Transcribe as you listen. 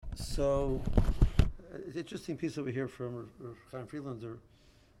So, an interesting piece over here from Chaim Friedlander.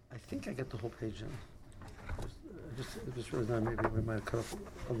 I think I got the whole page in. I just realized now maybe we might have cut off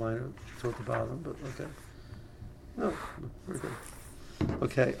a line toward the bottom, but okay. No, very good.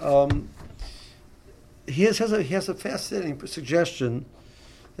 Okay. He has a fascinating suggestion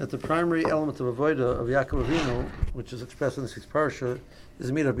that the primary element of avodah of Yaakov Avinu, which is expressed in the sixth parsha,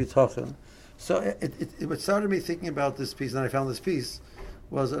 is midah bitachon. So what started me thinking about this piece, and I found this piece,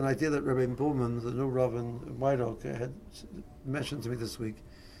 was an idea that Rabbi Buhlman, the new Rav in White Oak, had mentioned to me this week.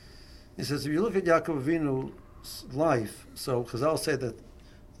 He says, if you look at Yaakov Avinu's life, so Chazal say that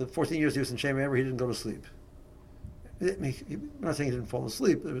the 14 years he was in Shem, remember, he didn't go to sleep. I'm not saying he didn't fall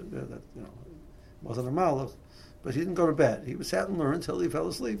asleep, wasn't a malach, but he didn't go to bed. He sat and learned until he fell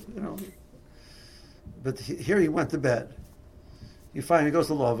asleep, But here he went to bed. You find he goes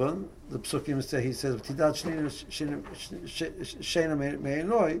to Lavan, the psukim say, he says, that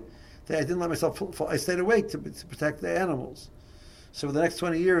I didn't let myself fall. I stayed awake to protect the animals. So for the next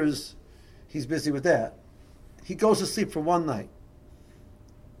 20 years, he's busy with that. He goes to sleep for one night.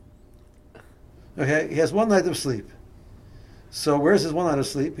 Okay, he has one night of sleep. So where's his one night of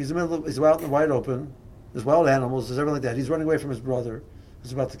sleep? He's out in the wide open. There's wild animals. There's everything like that. He's running away from his brother,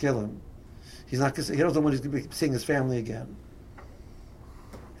 who's about to kill him. He doesn't know when he's going to be seeing his family again.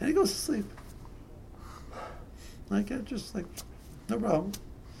 And he goes to sleep. No problem.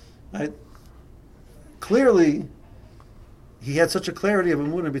 Right? Clearly, he had such a clarity of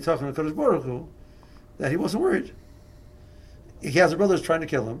Emunah B'tachon HaKadosh Baruch Hu that he wasn't worried. He has a brother who's trying to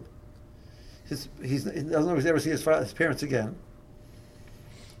kill him. He doesn't know if he's ever see his parents again.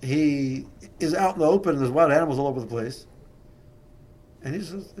 He is out in the open, and there's wild animals all over the place. And he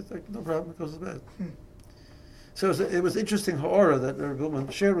says, it's like, no problem, he goes to bed. So it was interesting ha'ara that Rabbi Buhlman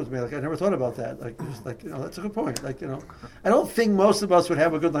shared with me. I never thought about that. That's a good point. I don't think most of us would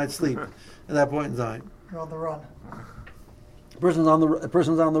have a good night's sleep at that point in time. You're on the run. A person's on the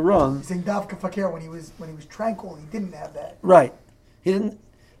run. He's saying Davka Fakir when he was tranquil, he didn't have that. Right. He didn't.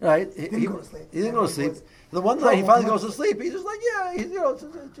 Right. He didn't go to sleep. He didn't go to sleep. The one night he finally goes to sleep, he's just like, I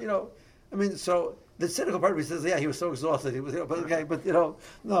mean, so the cynical part of me says, he was so exhausted. He was,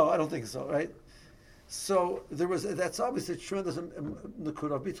 no, I don't think so. Right. So that's obviously true. There's a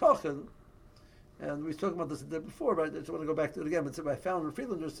Nakud of Bitachon, and we were talking about this before, but I just want to go back to it again. But I found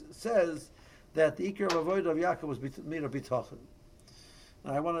Friedlander says that the Ikar of Avodah of Yaakov was Midah Bitachon.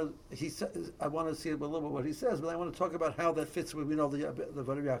 And I want to see a little bit what he says, but I want to talk about how that fits when we know the Avodah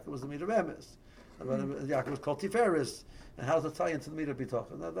of Yaakov was the Midah Emes. Yaakov was called Tiferes, and how does it tie into the Midah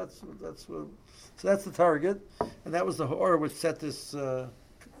Bitachon? That's the target, and that was the Ha'or which set this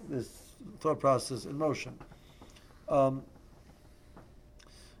thought process in motion. So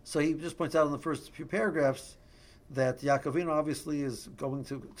he just points out in the first few paragraphs that Yaakov Avinu obviously is going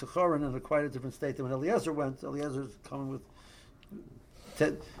to Choron in quite a different state than when Eliezer went. Eliezer is coming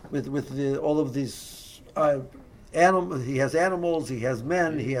with all of these animals. He has animals, he has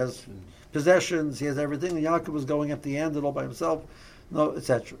men, he has possessions, he has everything. And Yaakov was going at the end and all by himself,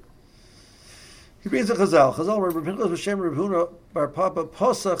 etc. He brings a Chazal. Rabbi Pinchas B'Shem Rabbi Huna Bar Papa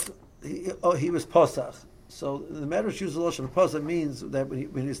Posach. He was Posach. So the Medrash uses the Lashon Posach means that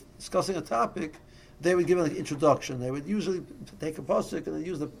when he's discussing a topic, they would give an introduction. They would usually take a pasuk and they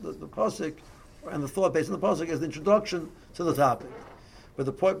use the pasuk and the thought based on the pasuk as the introduction to the topic. But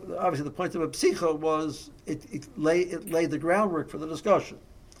the point, obviously, the point of a psicha was it laid the groundwork for the discussion.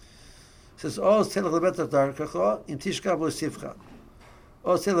 It says, "Oh, tzedach lebetach darkacha im tishkav lo sivcha."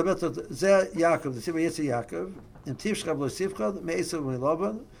 Oh, tzedach lebetach zeh Yaakov. The sivcha yetzi Yaakov im tishkav lo sivcha me'esav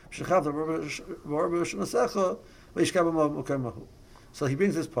me'lavan shechav v'arba shnasecha ve'ishkav b'mokamahu. So he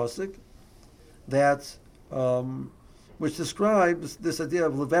brings this pasuk that which describes this idea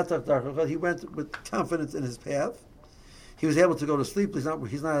of levetach darkacha. He went with confidence in his path. He was able to go to sleep. He's not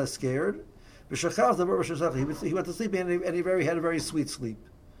as scared. He went to sleep and he had a very sweet sleep.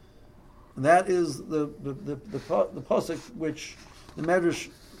 And that is the pasuk which the Medrash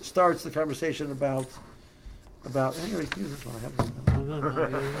starts the conversation about. Anyway, use this one. I have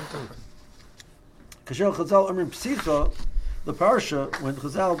Kashel Chazal Amrim Psicha, the parsha when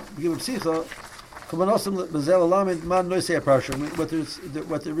Chazal give Psicha.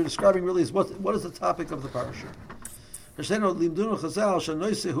 What they're describing really is what is the topic of the parsha. Limdunu Chazal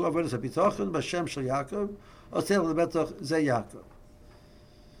shenoise hu avodas habitachon b'shem shel Yaakov otel lebetach ze Yaakov.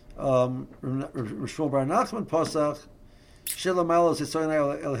 Rishon Bar Nachman Pasach shel amalos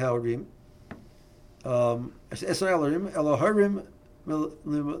Yisrael el Harim Yisrael el Harim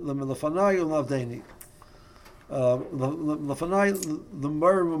lefanai ulavdeni lefanai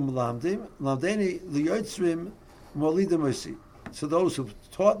lemerim lamdim lamdeni liyotzrim molidim osi. to those who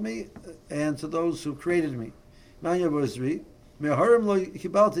taught me and to those who created me. Meharim lo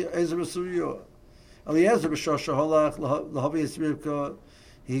kibalti Ezer B'Suryo. Eliezer b'Shosha Holach l'Havias Rivka.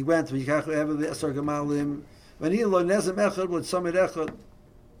 He went v'yikach le'ever v'esar gemalim. V'ni lo nezem echad v'tzamid echad.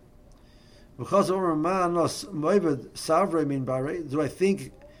 Because over man nos moived savrei min barei. Do I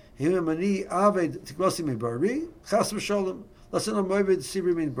think him and mani aved tikvasi min barei? Chas v'sholem. Listen on moived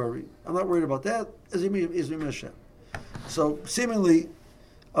sivri min barei. I'm not worried about that. Is me Hashem. So seemingly,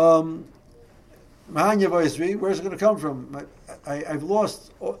 where's it going to come from? I've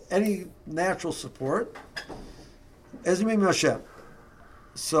lost any natural support. Ezimim Hashem.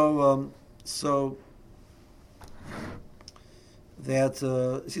 So that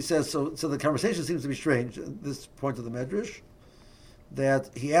she says. So the conversation seems to be strange at this point of the Medrash. That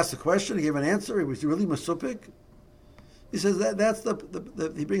he asked a question, he gave an answer. He was really masupik. He says that's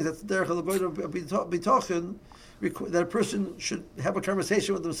the he brings that's the derech of the point of bitochen, that a person should have a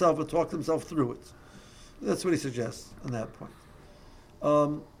conversation with himself and talk himself through it. That's what he suggests on that point.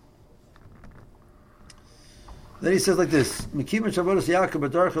 Then he says like this: Mikim Shavodas Yaakov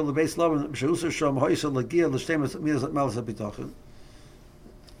B'Darcha LeBeis Lavan B'Sheuser Shom Hoysa Lagia L'Shtemas Midas Malas HaBitachon.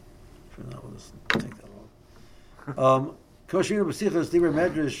 For now, we'll just take that long. Koshina B'Sichas Divrei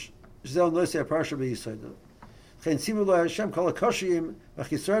Medrash Zel Noisei Parsha B'Yisayda. Chen Simu Lo Hashem Kol HaKoshim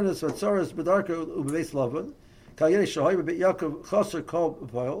V'Chisarnas V'Tzoras B'Darcha U'B'Beis Lavan Kal Yeri Shahoy B'Beit Yaakov Chaser Kol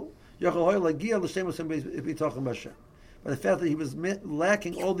B'Poil Yochel Hoy Lagia L'Shtemas B'Bitachon B'Hashem. By the fact that he was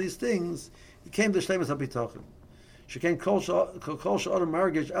lacking all these things, he came to Shlemas HaBitachon. Sheken kol she'adam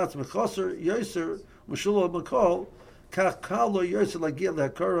margish atzma chaser yoser meshula makol kach kal lo yoser lagia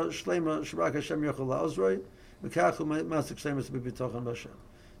lehakara shlema shebrak Hashem yochel la'ozroi v'kach hu masik shlemas b'bitochen b'Hashem.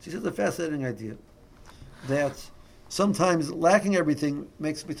 So he says a fascinating idea that sometimes lacking everything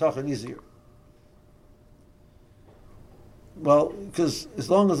makes bitochen easier. Well, because as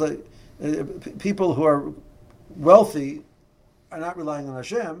long as people who are wealthy are not relying on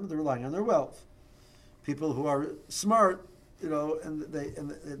Hashem, they're relying on their wealth. People who are smart, and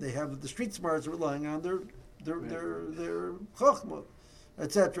they have the street smarts are relying on their chokhmah,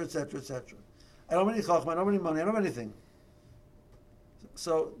 etc., etc., etc. I don't have any chokhmah, I don't have any money, I don't have anything.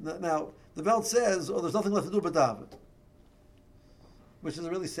 So now the Welt says, there's nothing left to do but daven, which is a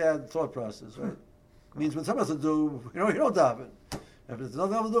really sad thought process, right? It means when someone has to do, you don't daven. If there's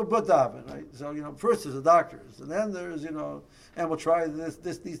nothing else to do but daven, right? So first there's the doctors, and then there's and we'll try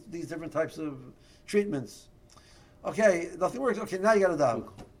these different types of treatments. Okay, nothing works. Okay, now you got to daven.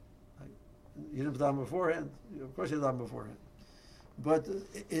 You didn't daven beforehand. Of course you daven beforehand. But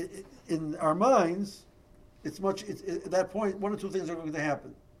in our minds, at that point, one or two things are going to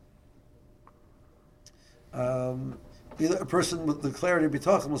happen. Either a person with the clarity of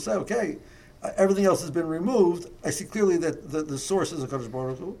bitachon will say, okay, everything else has been removed. I see clearly that the source is a Kadosh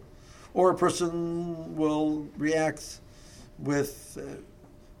Baruch Hu. Or a person will react with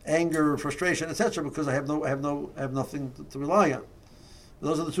anger, frustration, etc., because I have nothing to rely on.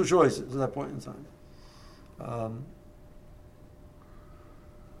 Those are the two choices at that point in time.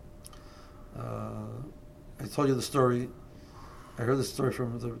 I told you the story. I heard the story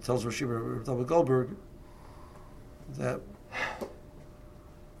from tells Rosh Yeshiva David Goldberg that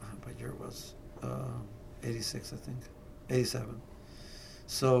what year it was 86, I think, 87.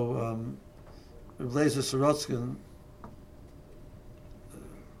 So Reb Leizer Sorotzkin,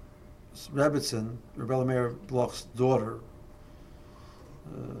 Rebbitzin, Rebbe Meir Bloch's daughter,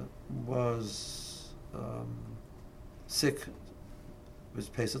 was sick. It was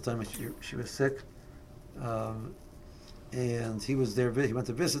Pesach time. She was sick, and he was there. He went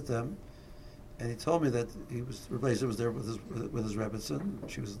to visit them, and he told me that Rebbe Leizer was there with his Rebbitzin.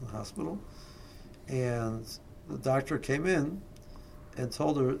 She was in the hospital, and the doctor came in and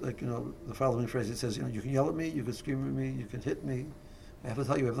told her, the following phrase. He says, you can yell at me, you can scream at me, you can hit me. I have to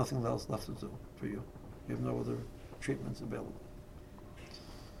tell you, I have nothing else left to do for you. You have no other treatments available.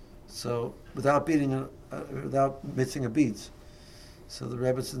 So, without missing a beat, so the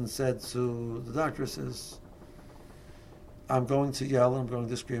Rebbitzin said to the doctor, says, I'm going to yell, and I'm going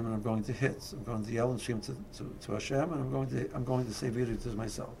to scream, and I'm going to hit. I'm going to yell and scream to Hashem, and I'm going to say Vidui to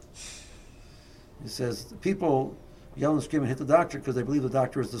myself. He says, people yell and scream and hit the doctor because they believe the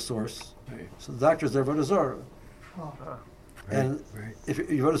doctor is the source. Right. So the doctor is their Avodah Zarah. And if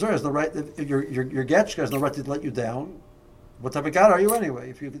your Avodah Zarah has no right, if your Getchka has no right to let you down, what type of God are you anyway?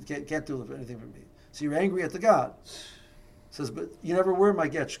 If you can't do anything for me, so you're angry at the God. Says, but you never were my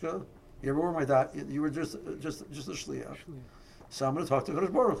Getchka. You never were my dot. You were just a shliach. So I'm going to talk to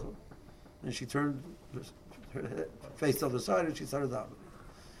Kadosh Baruch Hu. And she turned her face to the other side and she started davening.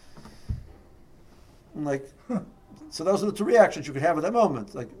 I'm like, So those are the two reactions you could have at that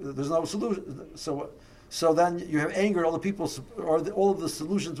moment. Like there's no solution. So then you have anger at all the people all of the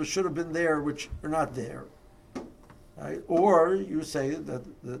solutions which should have been there, which are not there. Right? Or you say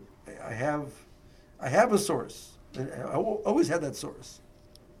that I have a source. And I always had that source.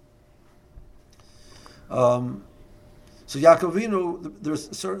 So Yaakov Avinu,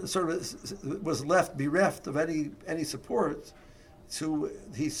 there's sort of was bereft of any support.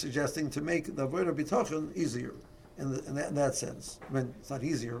 He's suggesting to make the avodah bitachon easier in that sense. I mean, it's not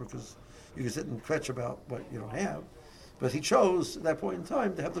easier because you can sit and kvetch about what you don't have, but he chose at that point in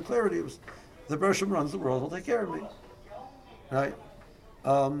time to have the clarity. It was the Bereshim runs the world; he'll take care of me, right?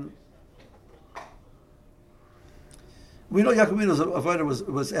 We know Yaakov Avinu's avodah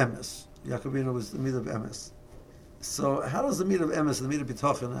was emes. Yaakov Avinu was the meat of emes. So how does the meat of emes and the meat of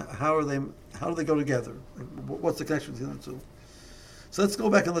bitachon, how do they go together? What's the connection between the two? So let's go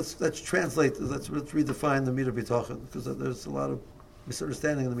back and let's translate. Let's redefine the meat of bitachon, because there's a lot of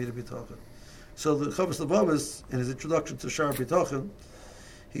misunderstanding of the meat of bitachon. So the Chovos Levavos, in his introduction to Shar Bitachon,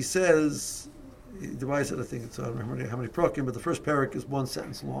 he says, he divides it. I think I don't remember how many prakim, but the first parak is one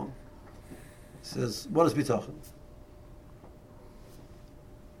sentence long. He says, "What is bitachon?"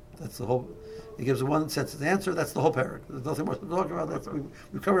 That's the whole. He gives a one sentence answer. That's the whole parak. There's nothing more to talk about.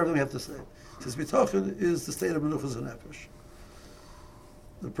 We cover everything we have to say. He says bitachon is the state of menuchas and nefesh.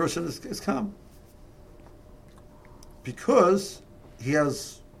 The person is calm because he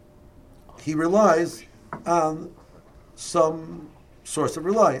relies on some source of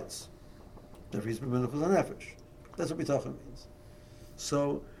reliance. Therefore, he's menuchas and nefesh. That's what bitachon means.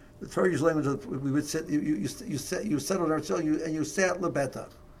 So the Torah use language. We would sit. You settled ourselves, and you sat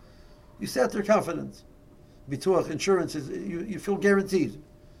lebetach. You sat there confident. Bituach, insurance, you feel guaranteed.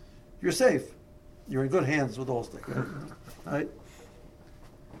 You're safe. You're in good hands with Allstate. Right?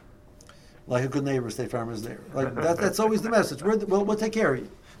 Like a good neighbor, State Farm is there. Like that's always the message. We'll take care of you.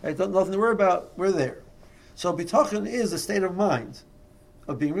 Right? Nothing to worry about. We're there. So bitachon is a state of mind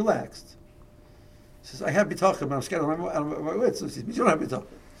of being relaxed. He says, I have bitachon, but I'm scared out of my wits. So he says, you don't have bitachon.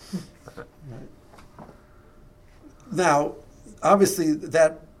 Right? Now, obviously,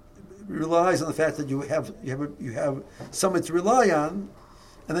 that relies on the fact that you have someone to rely on,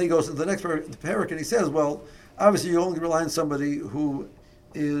 and then he goes to the next parak and he says, well, obviously you only rely on somebody who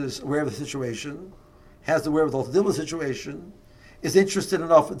is aware of the situation, has the wherewithal to deal with the situation, is interested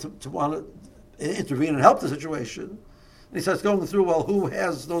enough to want to intervene and help the situation. And he starts going through, well, who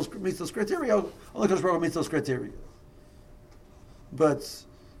meets those criteria? Only Kodesh Baruch Hu meets those criteria. But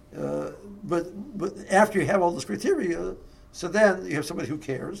after you have all those criteria, so then you have somebody who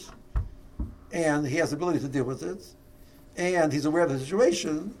cares, and he has the ability to deal with it, and he's aware of the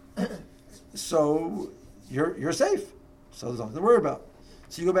situation, so you're safe. So there's nothing to worry about.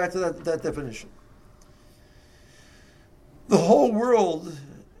 So you go back to that definition. The whole world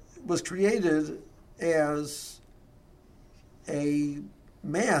was created as a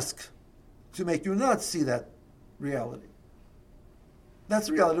mask to make you not see that reality. That's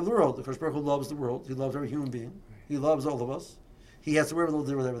the reality of the world. The First Baruch Hu loves the world. He loves every human being. He loves all of us. He has the wherewithal to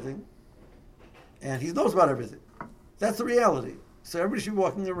deal with everything. And he knows about everything. That's the reality. So everybody should be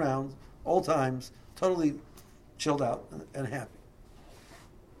walking around all times, totally chilled out and happy.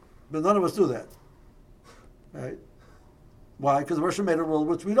 But none of us do that. Right? Why? Because the Rosh made a world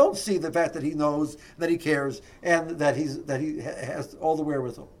which we don't see the fact that he knows, that he cares, and that he has all the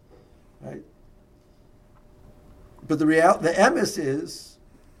wherewithal. Right? But the emes is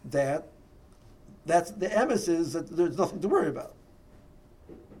that there's nothing to worry about.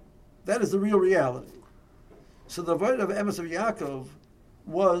 That is the real reality. So the avodah of emes of Yaakov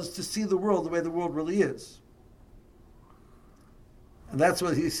was to see the world the way the world really is. And that's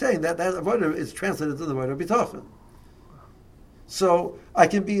what he's saying. That avodah is translated to the avodah of bitachon. So I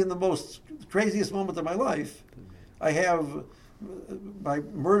can be in the most craziest moment of my life. I have my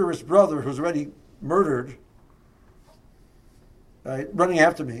murderous brother who's already murdered, right, running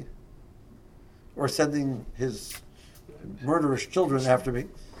after me, or sending his murderous children after me,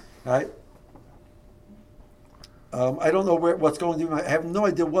 right? I don't know what's going to be. I have no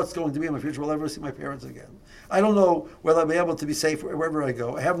idea what's going to be in my future. Will I ever see my parents again? I don't know whether I'll be able to be safe wherever I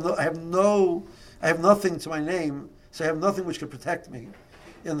go. I have nothing to my name, so I have nothing which can protect me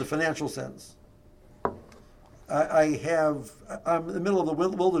in the financial sense. I'm in the middle of the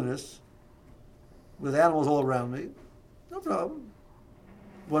wilderness with animals all around me. No problem.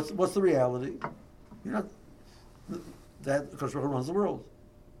 What's the reality? That Kodesh Baruch Hu runs the world.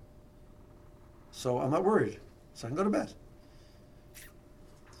 So I'm not worried. So I can go to bed.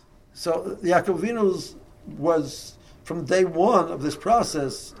 So Yaakov Avinu's was from day one of this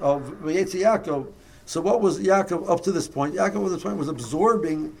process of Vayetzi Yaakov So what was Yaakov up to this point? Yaakov at this point was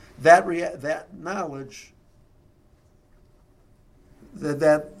absorbing that knowledge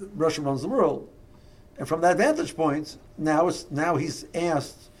that Russia runs the world, and from that vantage point, now he's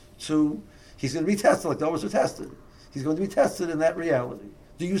asked to. He's going to be tested like the others are tested. He's going to be tested in that reality.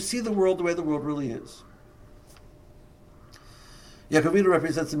 Do you see the world the way the world really is? Yaakov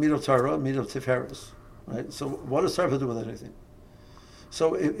represents the meat of Torah, meat of Tiferes. Right? So what does Torah have to do with anything?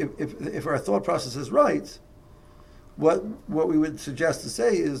 So if our thought process is right, what we would suggest to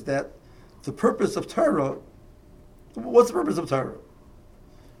say is that the purpose of Torah, what's the purpose of Torah?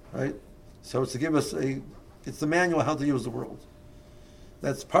 Right? So it's to give us it's the manual how to use the world.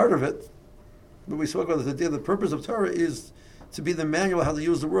 That's part of it. But we spoke about the idea the purpose of Torah is to be the manual how to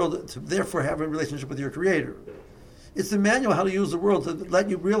use the world, to therefore have a relationship with your Creator. It's the manual how to use the world to let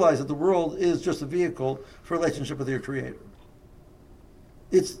you realize that the world is just a vehicle for a relationship with your Creator.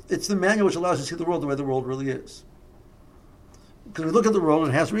 It's the manual which allows you to see the world the way the world really is. Because we look at the world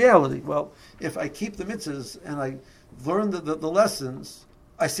and it has reality. Well, if I keep the mitzvahs and I learn the lessons,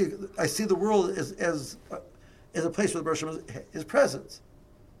 I see the world as a place where the Baruch Hashem is present.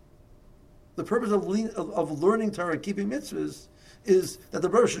 The purpose of learning Torah and keeping mitzvahs is that the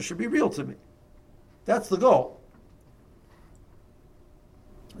Baruch Hashem should be real to me. That's the goal.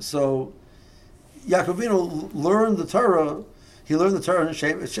 So Yaakov Avinu learned the Torah. He learned the Torah in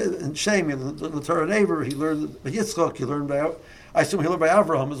Shem. He learned the Torah in Eber. He learned by Yitzchak. He learned by. I assume he learned by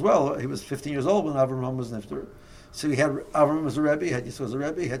Avraham as well. He was 15 years old when Avraham was nifter. So he had Avraham as a rebbe. He had Yitzchak as a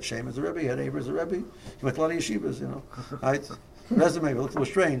rebbe. He had Shem as a rebbe. He had Eber as a rebbe. He went to a lot of yeshivas. Right? Resume looked a little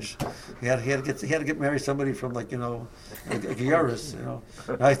strange. He had to get marry somebody from like a Gyaris.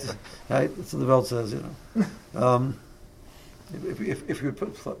 Right? Right? That's what the Welt says. If you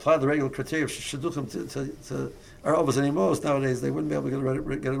apply the regular criteria of shidduchim to our Ovos and Emos nowadays, they wouldn't be able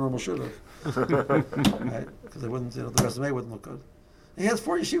to get a normal shidduch, right? Because they wouldn't, the resume wouldn't look good. And he has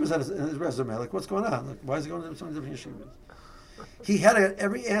 4 yeshivas in his resume. Like, what's going on? Like, why is he going to so many different yeshivas? He had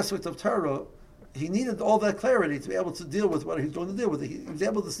every aspect of Torah. He needed all that clarity to be able to deal with what he was going to deal with. He was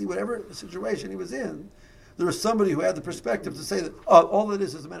able to see whatever situation he was in. There was somebody who had the perspective to say that all that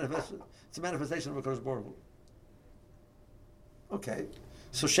is a manifestation. It's a manifestation of HaKadosh Baruch Hu. Okay,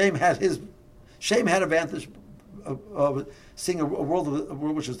 so Shem had a vantage of seeing a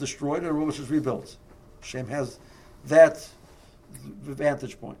world which is destroyed and a world which is rebuilt. Shem has that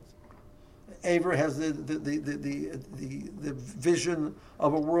vantage point. Aver has the vision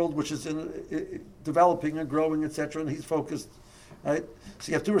of a world which is developing and growing, etc. And he's focused, right?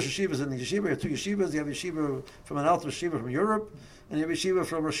 So you have 2 Rosh Yeshivas in the yeshiva. You have 2 yeshivas. You have yeshiva from an Alter yeshiva from Europe, and you have yeshiva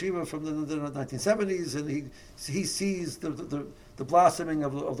from Rosh Yeshiva from the 1970s, and he sees the blossoming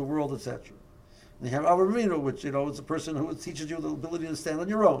of the world, etc. And you have Avraham Avinu, which is a person who teaches you the ability to stand on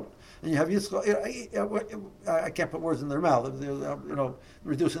your own. And you have Yitzchak. I can't put words in their mouth.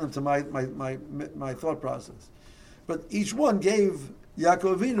 Reducing them to my thought process. But each one gave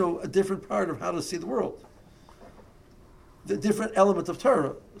Yaakov Avinu a different part of how to see the world, the different element of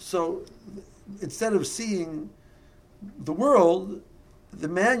Torah. So instead of seeing the world, the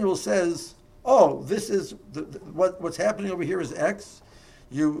manual says, "Oh, this is what's happening over here is X."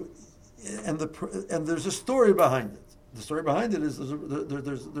 And there's a story behind it. The story behind it is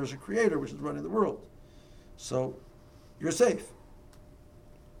there's a creator which is running the world. So you're safe.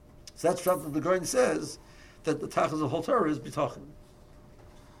 So that's what the Goyen says, that the tachlis of the whole Torah is bitachon.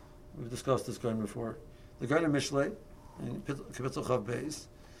 We've discussed this Goyen before. The Goyen in Mishlei, in Kapitel Chav Beis,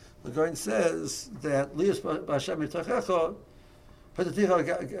 the Goyen says that Lias b'Hashem yitachecha,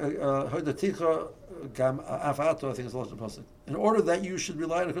 Hodaticha gam afato, I think is the last pasuk. In order that you should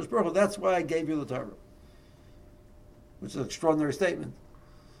rely on HaKadosh Baruch Hu, that's why I gave you the Torah. Which is an extraordinary statement.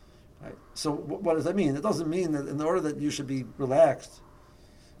 Right? So what does that mean? It doesn't mean that in order that you should be relaxed.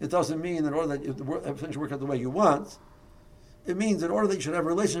 It doesn't mean in order that everything should work out the way you want. It means in order that you should have a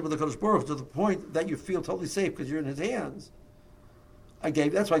relationship with the HaKadosh Baruch Hu to the point that you feel totally safe because you're in His hands.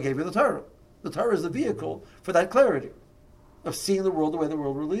 That's why I gave you the Torah. The Torah is the vehicle for that clarity of seeing the world the way the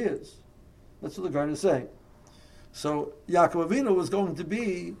world really is. That's what the Goyen is saying. So Yaakov Avinu was going to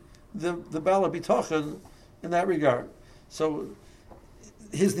be the Baal HaBitachon in that regard. So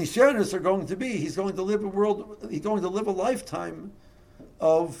his nisyonos are going to be, he's going to live a lifetime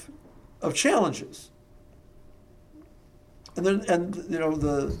of challenges. And then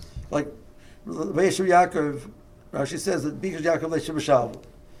the Vayeshev Yaakov, Rashi says that because Yaakov Leishav B'Shalva.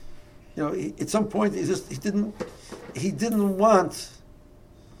 At some point he didn't want.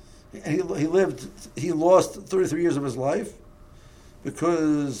 He lost 33 years of his life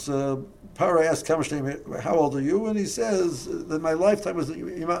because Paro asked Kamashneim, how old are you? And he says that my lifetime was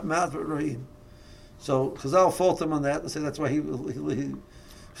Ma'at Rahim. So Chazal fault him on that and say that's why he because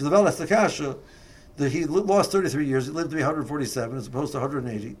the Velas the Kasha, that he lost 33 years, he lived to be 147 as opposed to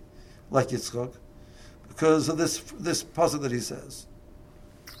 180, like Yitzchak, because of this pasuk that he says.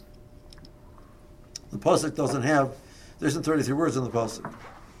 The pasuk there isn't 33 words in the pasuk,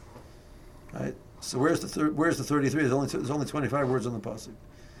 right? So where's the 33? There's only 25 words in the pasuk.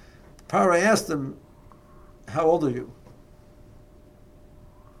 Paro asked him, "How old are you?"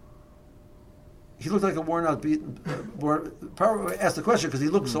 He looked like a worn-out, beaten. Paro asked the question because he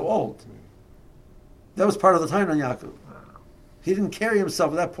looked so old. That was part of the time on Yaakov. He didn't carry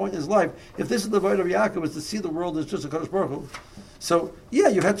himself at that point in his life. If this is the void of Yaakov, is to see the world as just a Kadosh Baruch Hu. So yeah,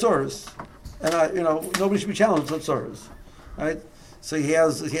 you've had tzoros, and nobody should be challenged on tzoros, right? So he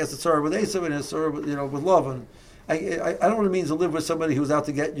has the tzorah with Esav and his tzorah with Lavan. I don't know what it means to live with somebody who's out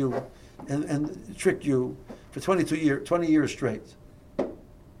to get you and trick you for 20 years straight,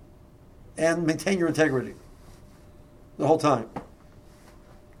 and maintain your integrity the whole time.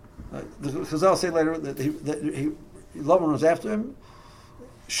 Because I'll say later that Lavan was after him.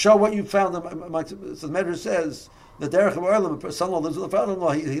 Show what you found. So the Medrash says the derech of Olam, a son-in-law lives with the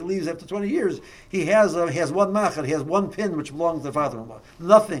father-in-law. He leaves after 20 years. He has one machar. He has one pin which belongs to the father-in-law.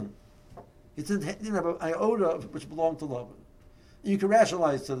 Nothing. He didn't have an iota which belonged to Lavan. You can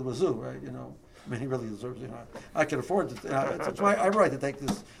rationalize to the wazoo, right? I mean, he really deserves it. I can afford to. That's why I have a right to take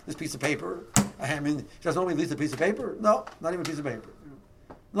this piece of paper. I mean, he doesn't only lease a piece of paper. No, not even a piece of paper.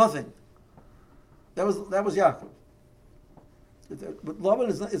 Nothing. That was Yaakov. But Lavan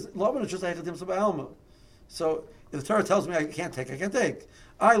is just a hechatim Alma. So if the Torah tells me I can't take.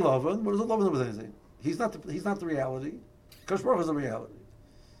 I love him. What does Lavan do with anything? He's not the reality. Kadosh Baruch Hu is the reality.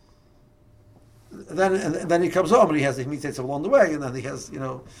 Then he comes home and he meets Esav along the way, and then he has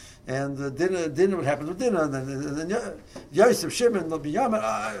and dinner. What happens with dinner? And then Yosef, Shimon, Binyamin,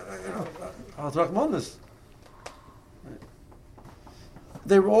 Rachmanis.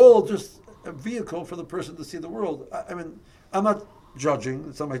 They were all just a vehicle for the person to see the world. I mean, I'm not judging.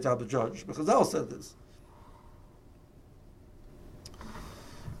 It's not my job to judge, because Al said this.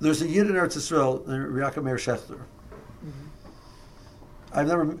 There's a Yid in Eretz Yisrael, Yaakov Meir Shechter. I've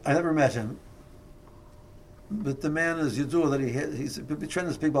never met him, but the man is Yidua that he's a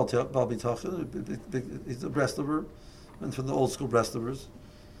tremendous big Bal Bitachon. He's a Breslover, and from the old school Breslovers.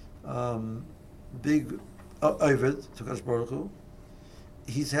 Big Ovid to Kadosh Baruch Hu.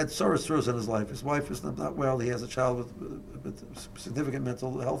 He's had sorrows in his life. His wife is not well. He has a child with significant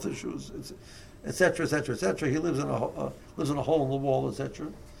mental health issues, etc., etc., etc. He lives in a hole in the wall,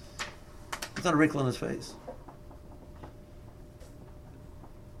 etc. There's not a wrinkle in his face.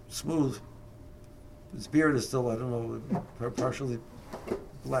 Smooth. His beard is still, I don't know, partially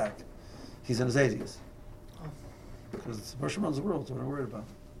black. He's in his 80s. Because Moshe runs the world, so what I'm worried about.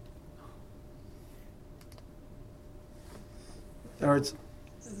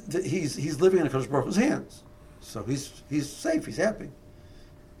 He's living in Kadosh Baruch Hu's hands, so he's safe. He's happy.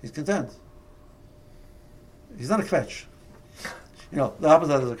 He's content. He's not a kvetch. The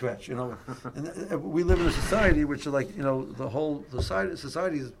opposite is a kvetch. And we live in a society which is like the whole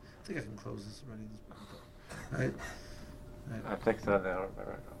society is. I think I can close this already. Right? I think so now.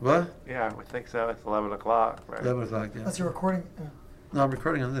 What? Yeah, we think so. It's 11 o'clock. Right? 11 o'clock. Yeah. That's your recording. Yeah. No, I'm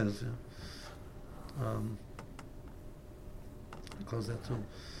recording on this. Yeah. Close that too.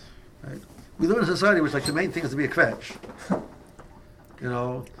 Right? We live in a society which, like, the main thing is to be a kvetch.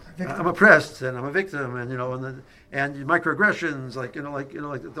 I'm oppressed and I'm a victim, and and microaggressions, like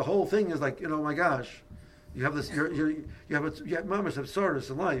the whole thing is like, oh my gosh, you have this, you have moments of sorrows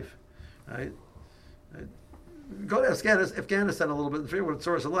in life, right? Go to Afghanistan a little bit and figure what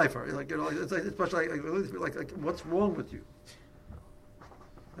sorrows in life are. It's much like what's wrong with you?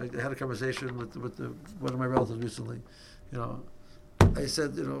 I had a conversation with one of my relatives recently. I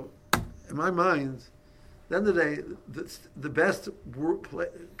said, in my mind, at the end of the day, the best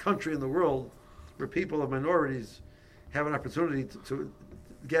country in the world where people of minorities have an opportunity to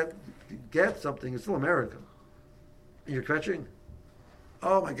get something is still America. And you're kvetching?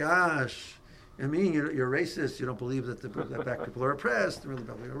 Oh my gosh. I mean, you're racist. You don't believe that that black people are oppressed.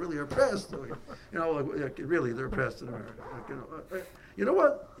 Really are oppressed. Really, they're oppressed in America. You know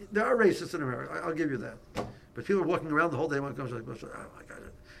what? There are racists in America. I'll give you that. But people are walking around the whole day. One comes like, oh my God.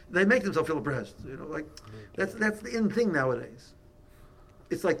 They make themselves feel oppressed. That's the in thing nowadays.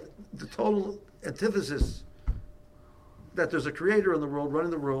 It's like the total antithesis that there's a creator in the world,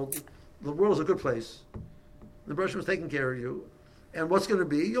 running the world. The world is a good place. The Baruch is taking care of you, and what's going to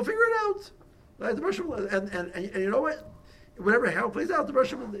be, you'll figure it out. Right? The Baruch and you know what? How it plays out, the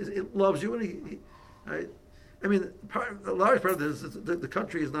Baruch it loves you, and he right? I mean, a large part of this is the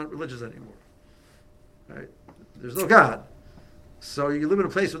country is not religious anymore. Right? There's no God. So you live in a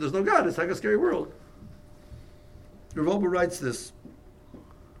place where there's no God. It's like a scary world. Rav Wolbe writes this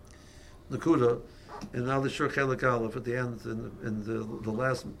Nakuda in Al Shur Chelik Aleph at the end, in the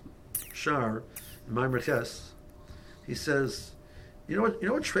last shar, in Maimer Ches. He says, you know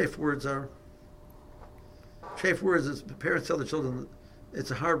what treif words are? Treif words is parents tell their children,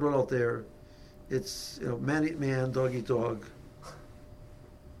 it's a hard world out there. It's man eat man, dog eat dog.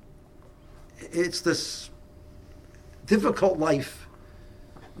 It's this difficult life.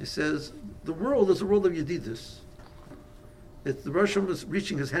 He says the world is a world of yedidus. It's the Rosh is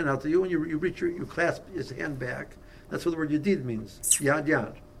reaching his hand out to you, and you clasp his hand back. That's what the word yedid means. Yad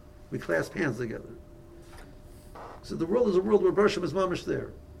yad. We clasp hands together. So the world is a world where Rosh is mamish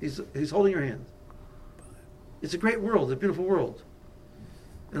there. He's holding your hand. It's a great world, a beautiful world.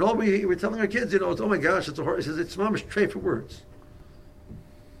 And all we're telling our kids, it's, oh my gosh, it's a horror. He says it's mamish treif for words.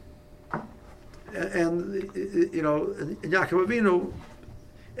 And Yaakov Avinu,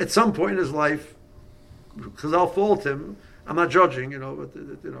 at some point in his life, because I'll fault him, I'm not judging, but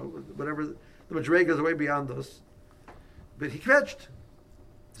whatever, the Madrega is way beyond us. But he kvetched.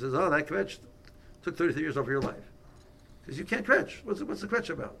 He says, oh, that kvetched took 33 years off your life. Because you can't kvetch. What's the kvetch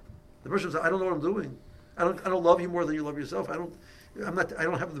about? The person says, I don't know what I'm doing. I don't love you more than you love yourself. I don't have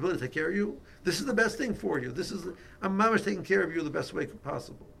the ability to take care of you. This is the best thing for you. I'm mamish taking care of you the best way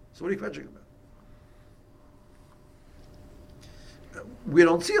possible. So what are you kvetching about? We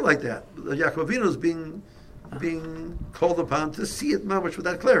don't see it like that. Yaakov Avinu is being called upon to see it mamish with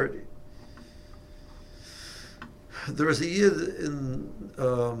that clarity. There was a yid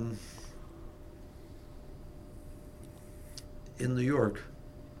in New York.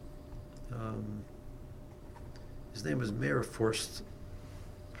 His name was Meir Forst,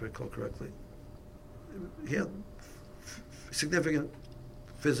 if I recall correctly. He had significant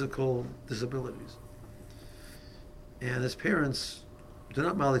physical disabilities. And his parents did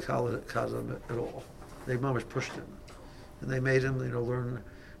not malikaz him at all. They mamish pushed him. And they made him, learn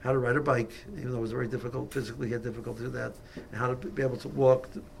how to ride a bike, even though it was very difficult, physically he had difficulty with that, and how to be able to walk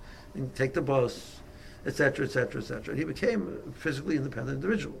and take the bus, etc., etc., etc. And he became a physically independent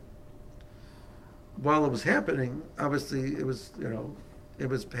individual. While it was happening, obviously it was, it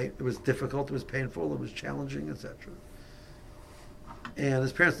was difficult, it was painful, it was challenging, etc. And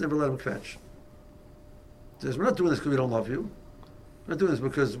his parents never let him kvetch. He says, we're not doing this because we don't love you. We're not doing this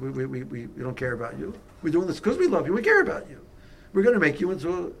because we don't care about you. We're doing this because we love you, we care about you. We're going to make you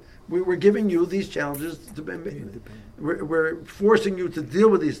into we're giving you these challenges. We're forcing you to deal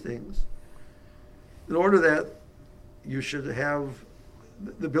with these things in order that you should have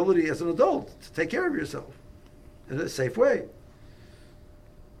the ability as an adult to take care of yourself in a safe way.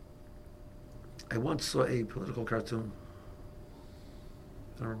 I once saw a political cartoon.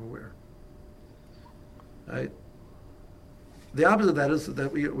 I don't remember where. Right? The opposite of that is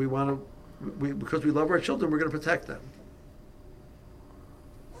that we want to, because we love our children, we're going to protect them.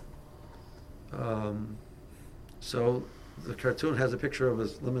 So the cartoon has a picture of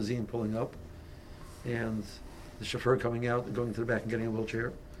his limousine pulling up, and the chauffeur coming out and going to the back and getting a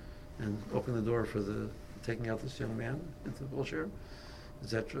wheelchair, and opening the door for taking out this young man into the wheelchair,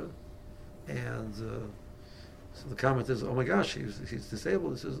 etc. And so the comment is, "Oh my gosh, he's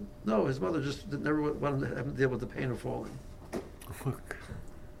disabled." He says, "No, his mother just never wanted to have to deal with the pain of falling."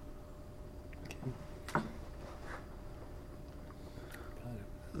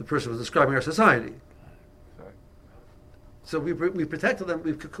 The person was describing our society. So we protected them,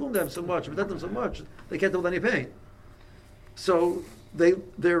 we've cocooned them so much, we protect them so much, they can't deal with any pain. So they're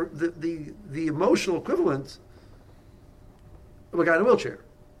the emotional equivalent of a guy in a wheelchair.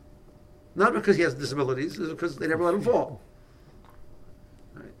 Not because he has disabilities, it's because they never let him fall.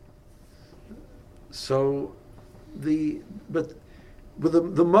 Right. So but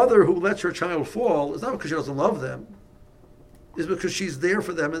with the mother who lets her child fall, it's not because she doesn't love them. Is because she's there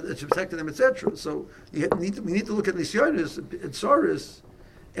for them and she's protecting them, etc. So we need to look at Nisyonis and Saris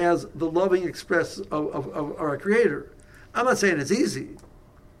as the loving express of our Creator. I'm not saying it's easy.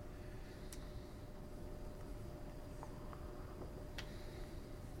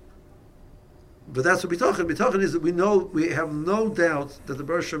 But that's what B'tachan. B'tachan is that we have no doubt that the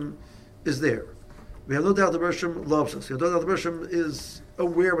Bershom is there. We have no doubt the Bershom loves us. We have no doubt the Bershom is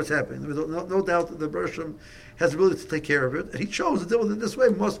aware of what's happening. We have no doubt that the Bershom has the ability to take care of it. And he chose to deal with it this way.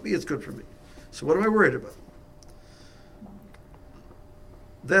 Must be it's good for me. So what am I worried about?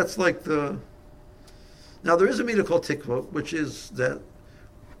 That's like Now there is a meter called tikva, which is that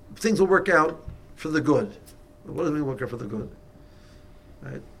things will work out for the good. What does it mean work out for the good?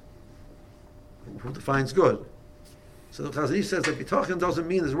 Right? Who defines good? So the Chazon Ish says that bitachon doesn't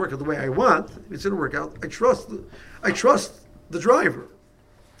mean it's working the way I want. It's going to work out. I trust the driver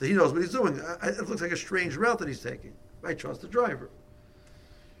that he knows what he's doing. It looks like a strange route that he's taking. I trust the driver.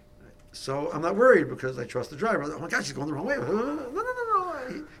 So I'm not worried because I trust the driver. Oh my gosh, he's going the wrong way.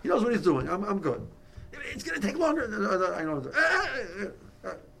 No. He knows what he's doing. I'm good. It's going to take longer. I know.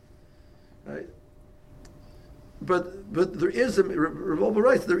 Right? But there is a Revolver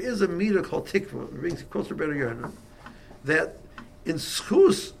writes there is a meter called tikva. It brings closer better Yerna. That in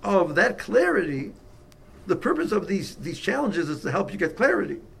schus of that clarity, the purpose of these challenges is to help you get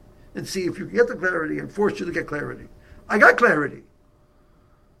clarity and see if you can get the clarity and force you to get clarity. I got clarity.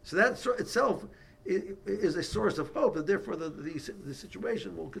 So that itself is a source of hope, and therefore the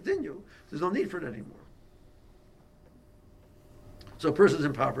situation will continue. There's no need for it anymore. So a person's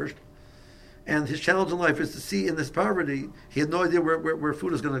impoverished, and his challenge in life is to see in this poverty, he had no idea where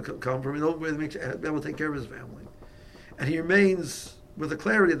food is going to come from, he knows where to be able to take care of his family. And he remains with the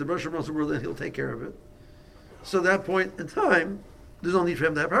clarity that the Rosh Hashanah world, and he'll take care of it. So at that point in time, there's no need for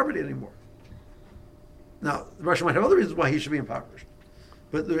him to have poverty anymore. Now, the Rosh might have other reasons why he should be impoverished.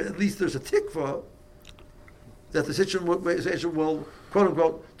 But at least there's a tikva that the situation will, quote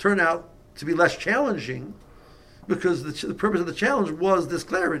unquote, turn out to be less challenging because the purpose of the challenge was this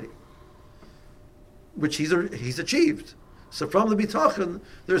clarity, which he's achieved. So from the bitachon,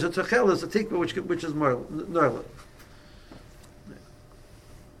 there's a techeles, a tikva, which is noila.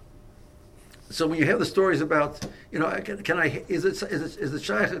 So when you have the stories about, is it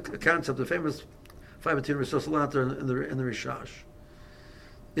shaykh a concept, the famous five between Rosh Hashanah and the Rishash?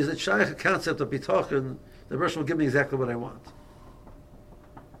 Is it shaykh a concept of bitachon? The Rosh will give me exactly what I want.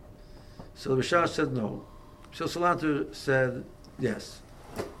 So the Rishash said no. Rosh Hashanah said yes.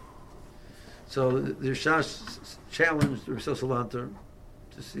 So the Rishash challenged Rosh Hashanah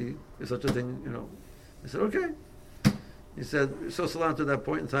to see if such a thing, He said okay. He said, Sosalant at that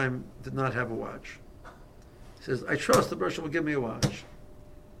point in time did not have a watch. He says, I trust the Rosh will give me a watch.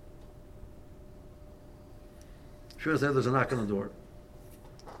 Sure as there's a knock on the door.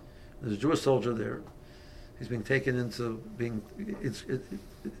 There's a Jewish soldier there. He's being taken into being,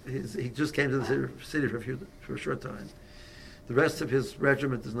 he just came to the city for a short time. The rest of his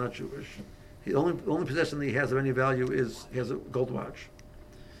regiment is not Jewish. The only possession that he has of any value is he has a gold watch.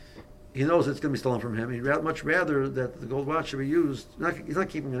 He knows it's going to be stolen from him. He'd much rather that the gold watch should be used. He's not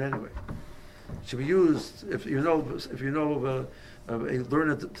keeping it anyway. It should be used if you know a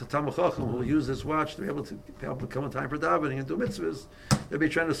learned Talmid Chacham who will use this watch to be able to help come in time for davening and do mitzvahs. They'll be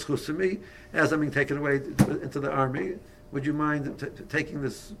trying to schus to me as I'm being taken away into the army. Would you mind taking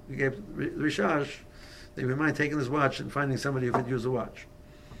this? You gave Rishash. Would you mind taking this watch and finding somebody who could use a watch?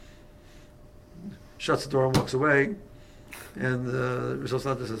 Shuts the door and walks away. And Rosh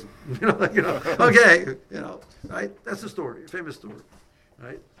Hashanah says, okay, right? That's the story, a famous story,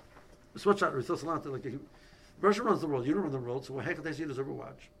 right? It's what Rosh Hashanah, Russia runs the world, you don't run the world, so how can they see you deserve a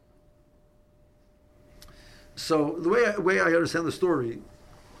watch? So the way I understand the story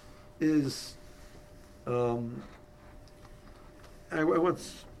is, I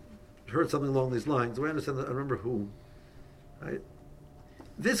once heard something along these lines. The way I understand that, I remember who, right?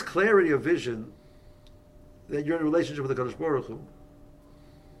 This clarity of vision that you're in a relationship with the Kadosh Baruch Hu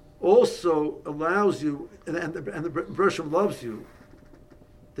also allows you, and the Bereshim loves you,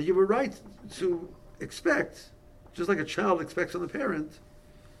 that you have a right to expect, just like a child expects from the parent,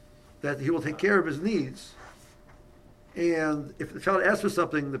 that he will take care of his needs. And if the child asks for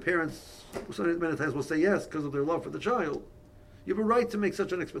something, the parents many times will say yes because of their love for the child. You have a right to make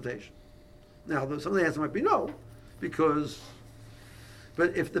such an expectation. Now, some of the answer might be no, because.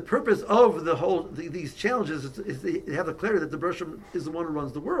 But if the purpose of these challenges is to have the clarity that the Bereshim is the one who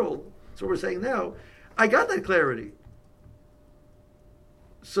runs the world, so we're saying now, I got that clarity.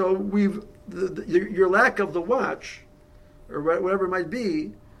 So your lack of the watch, or whatever it might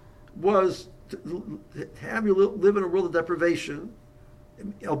be, was to have you live in a world of deprivation,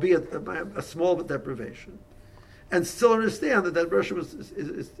 albeit a small deprivation, and still understand that Bereshim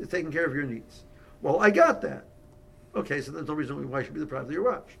is taking care of your needs. Well, I got that. Okay, so there's no reason why you should be deprived of your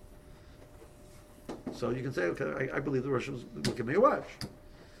watch. So you can say, okay, I believe the Rosh will give me a watch.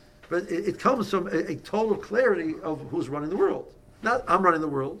 But it comes from a total clarity of who's running the world. Not I'm running the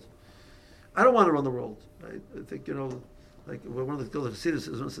world. I don't want to run the world. I think, like one of the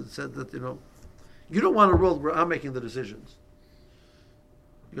Hasidus said that, you don't want a world where I'm making the decisions.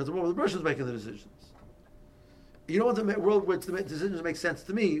 Because the world where the Rosh is making the decisions. You don't want a world where the decisions make sense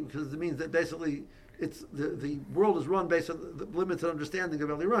to me, because it means that basically it's the world is run based on the limited understanding of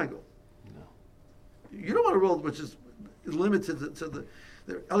Eli Rangel. No. You don't want a world which is limited to the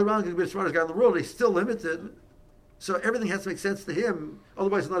Eli Rangel can be the smartest guy in the world. He's still limited So everything has to make sense to him.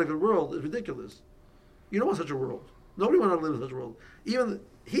 Otherwise, it's not a good world. It's ridiculous. You don't want such a world. Nobody wants to live in such a world. Even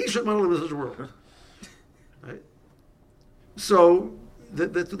he shouldn't want to live in such a world. Right? So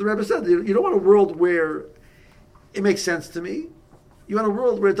that's what the Rebbe said. You don't want a world where it makes sense to me. You want a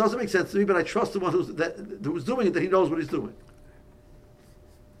world where it doesn't make sense to me, but I trust the one who's doing it, that he knows what he's doing.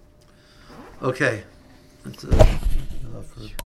 Okay. That's enough for